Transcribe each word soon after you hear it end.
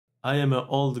I am an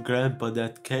old grandpa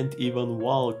that can't even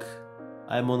walk.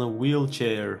 I'm on a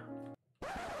wheelchair.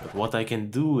 But what I can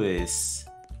do is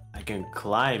I can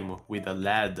climb with a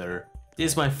ladder.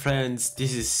 This, my friends,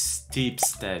 this is Steep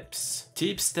Steps.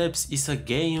 Steep Steps is a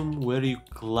game where you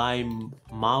climb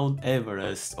Mount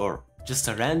Everest, or just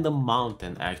a random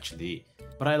mountain actually.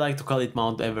 But I like to call it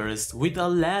Mount Everest with a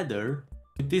ladder.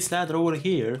 With this ladder over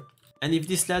here. And if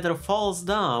this ladder falls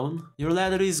down, your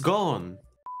ladder is gone.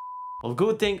 Well,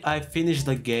 good thing I finished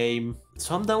the game,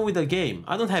 so I'm done with the game.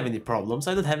 I don't have any problems,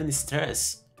 I don't have any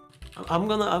stress. I'm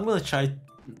gonna try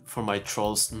for my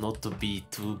trolls not to be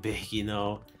too big, you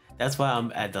know. That's why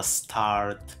I'm at the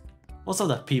start. Most of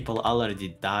the people already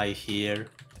die here.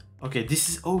 Okay, this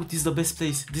is the best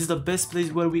place. This is the best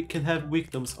place where we can have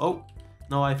victims. Oh,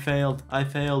 no, I failed.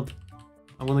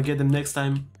 I'm gonna get them next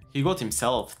time. He got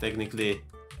himself, technically.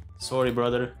 Sorry,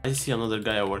 brother. I see another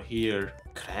guy over here.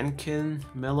 Kranken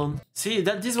melon. See,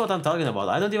 this is what I'm talking about.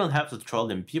 I don't even have to troll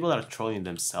them. People are trolling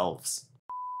themselves.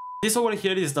 This over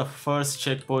here is the first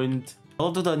checkpoint. A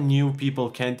lot of the new people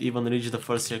can't even reach the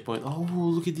first checkpoint. Oh,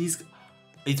 look at these.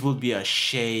 It would be a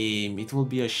shame. It would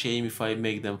be a shame if I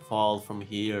make them fall from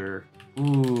here.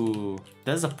 Ooh,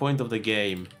 that's the point of the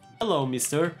game. Hello,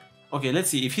 mister. Okay, let's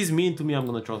see. If he's mean to me, I'm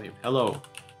gonna troll him. Hello.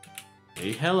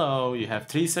 Hey, hello. You have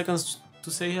 3 seconds to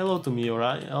say hello to me, or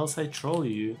else I troll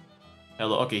you.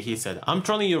 Hello. Okay, he said. I'm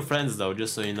trolling your friends though,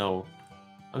 just so you know.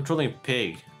 I'm trolling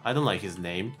Pig. I don't like his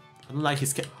name. I don't like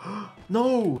his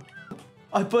No!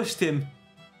 I pushed him.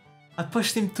 I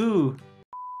pushed him too.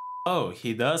 Oh,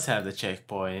 he does have the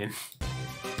checkpoint.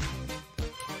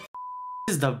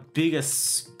 This is the biggest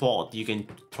spot you can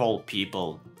troll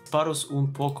people. Sparos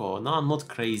un poco. No, I'm not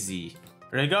crazy.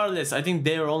 Regardless, I think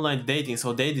they're online dating,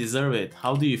 so they deserve it.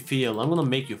 How do you feel? I'm gonna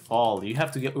make you fall. You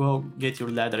have to get your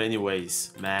ladder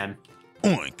anyways, man.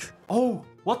 Oink. Oh,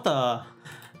 what the?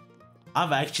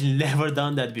 I've actually never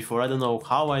done that before. I don't know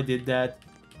how I did that.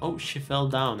 Oh, she fell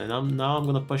down, and now I'm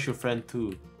gonna push your friend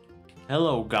too.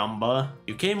 Hello, Gamba.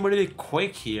 You came really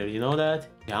quick here, you know that?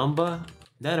 Gamba?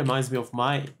 That reminds me of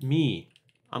me.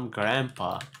 I'm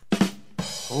Grandpa.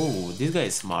 Oh, this guy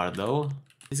is smart though.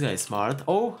 This guy is smart.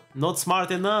 Oh, not smart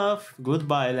enough.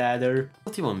 Goodbye, ladder.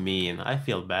 What do you mean? I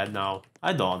feel bad now.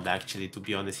 I don't actually, to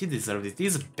be honest. He deserves it.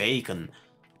 He's bacon.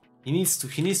 He needs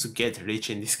to get rich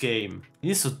in this game. He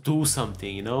needs to do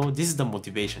something, you know? This is the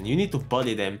motivation. You need to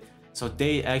bully them so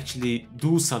they actually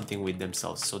do something with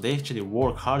themselves. So they actually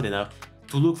work hard enough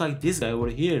to look like this guy over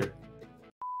here.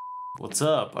 What's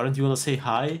up? Aren't you gonna say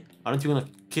hi? Aren't you gonna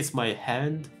kiss my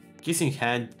hand? Kissing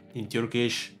hand in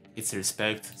Turkish, it's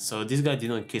respect. So this guy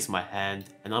didn't kiss my hand,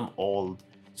 and I'm old.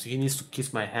 So he needs to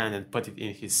kiss my hand and put it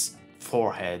in his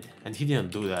forehead. And he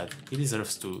didn't do that. He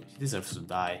deserves to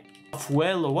die.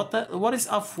 Afuelo, what is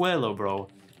Afuelo, bro?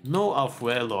 No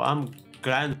Afuelo, I'm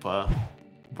Grandpa.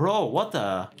 Bro, what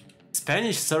the?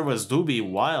 Spanish servers do be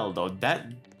wild though.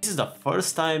 This is the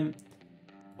first time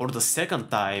or the second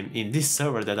time in this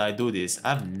server that I do this.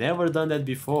 I've never done that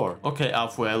before. Okay,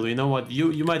 Afuelo, you know what?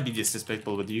 You might be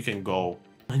disrespectful, but you can go.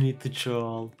 I need to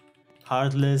troll.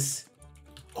 Heartless.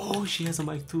 Oh, she has a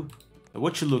mic too.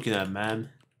 What you looking at, man?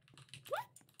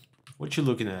 What you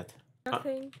looking at?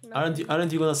 Nothing.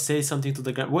 Aren't you gonna say something to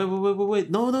the ground? Wait.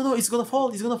 No, it's gonna fall.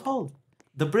 It's gonna fall.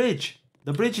 The bridge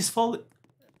is falling.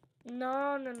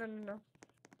 No.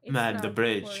 It's Man, not the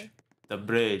bridge. The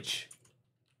bridge.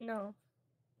 No.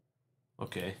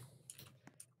 Okay.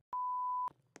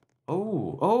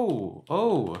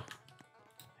 Oh.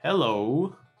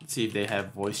 Hello. Let's see if they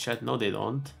have voice chat. No, they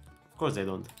don't. Of course they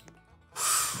don't.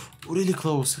 Really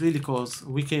close.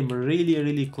 We came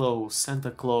really close.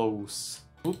 Santa Claus.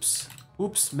 Oops,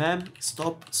 ma'am.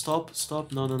 Stop.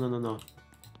 No.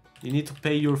 You need to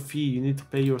pay your fee. You need to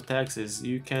pay your taxes.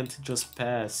 You can't just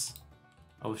pass.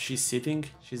 Oh, she's sitting?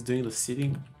 She's doing the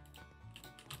sitting?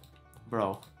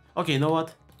 Bro. Okay, you know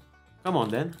what? Come on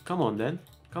then.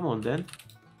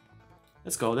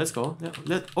 Let's go.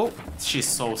 Oh, she's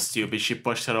so stupid. She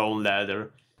pushed her own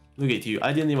ladder. Look at you.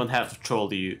 I didn't even have to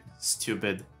troll you.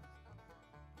 Stupid.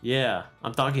 Yeah,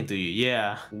 I'm talking to you.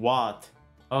 Yeah. What?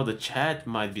 Oh, the chat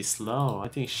might be slow. I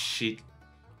think she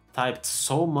typed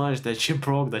so much that she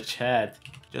broke the chat.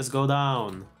 Just go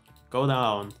down. What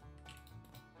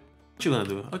you gonna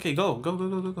do? Okay, go. Go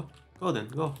then,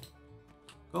 go.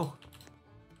 Go,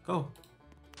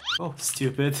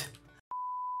 stupid.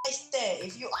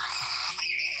 If you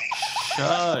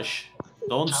Shush.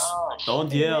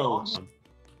 Don't yell.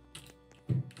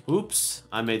 Oops,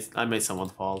 I made someone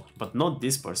fall, but not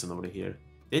this person over here.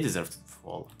 They deserve to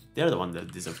fall. They're the one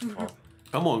that deserve to fall.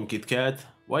 Come on, Kit Kat.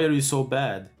 Why are you so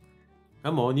bad?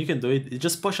 Come on, you can do it.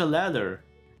 Just push a ladder.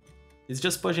 It's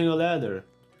just pushing a ladder.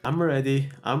 I'm ready.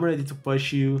 I'm ready to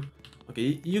push you.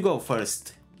 Okay, you go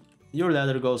first. Your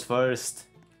ladder goes first.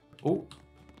 Oh,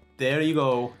 there you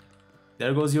go.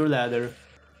 There goes your ladder.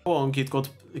 Go on, KitKat.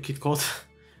 KitKat.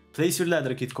 Place your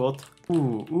ladder, KitKat.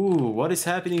 Ooh, what is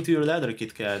happening to your ladder,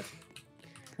 KitKat?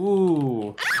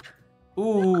 Ooh.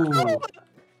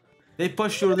 They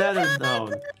pushed your ladder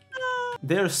down.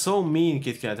 They're so mean,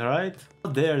 KitKat, right?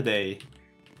 How dare they?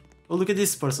 Oh, look at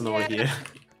this person over here.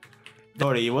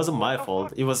 Sorry, it wasn't my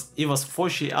fault. It was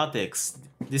Foshi Atex,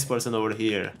 this person over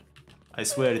here. I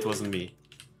swear it wasn't me.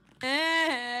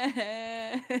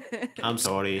 I'm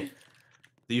sorry.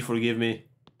 Do you forgive me?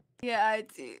 Yeah, I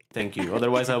do. Thank you.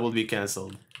 Otherwise, I will be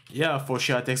cancelled. Yeah,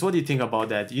 Foshi Atex, what do you think about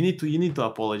that? You need to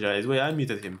apologize. Wait, I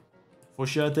muted him.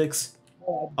 Foshi Atex,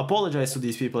 apologize to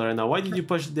these people right now. Why did you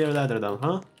push their ladder down,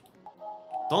 huh?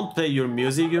 Don't play your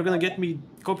music. You're gonna get me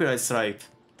copyright striked.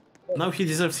 Now he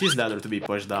deserves his ladder to be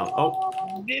pushed down. Oh,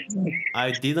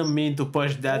 I didn't mean to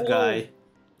push that guy.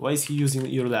 Why is he using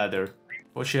your ladder?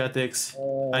 Oshiatex,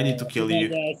 I need to kill you.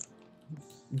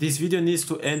 This video needs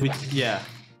to end with... yeah,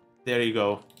 there you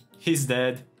go. He's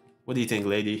dead. What do you think,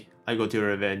 lady? I got your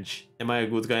revenge. Am I a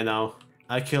good guy now?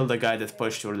 I killed the guy that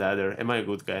pushed your ladder. Am I a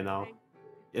good guy now?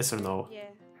 Yes or no?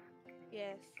 Yeah.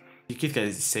 Yes. The KitKat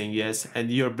is saying yes, and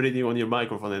you're breathing on your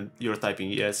microphone and you're typing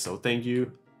yes, so thank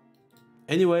you.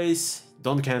 Anyways,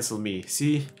 don't cancel me.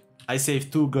 See, I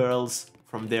saved 2 girls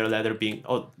from their ladder being...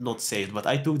 oh, not saved, but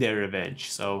I took their revenge.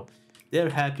 So they're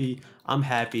happy, I'm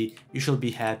happy, you should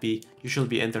be happy, you should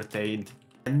be entertained.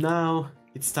 And now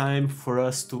it's time for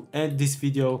us to end this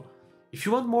video. If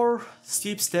you want more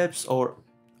steep steps or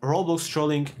Roblox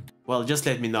trolling, well, just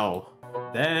let me know.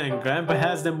 Dang, Grandpa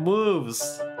has the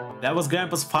moves. That was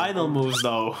Grandpa's final moves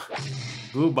though.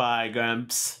 Goodbye,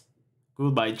 Gramps.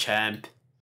 Goodbye, champ.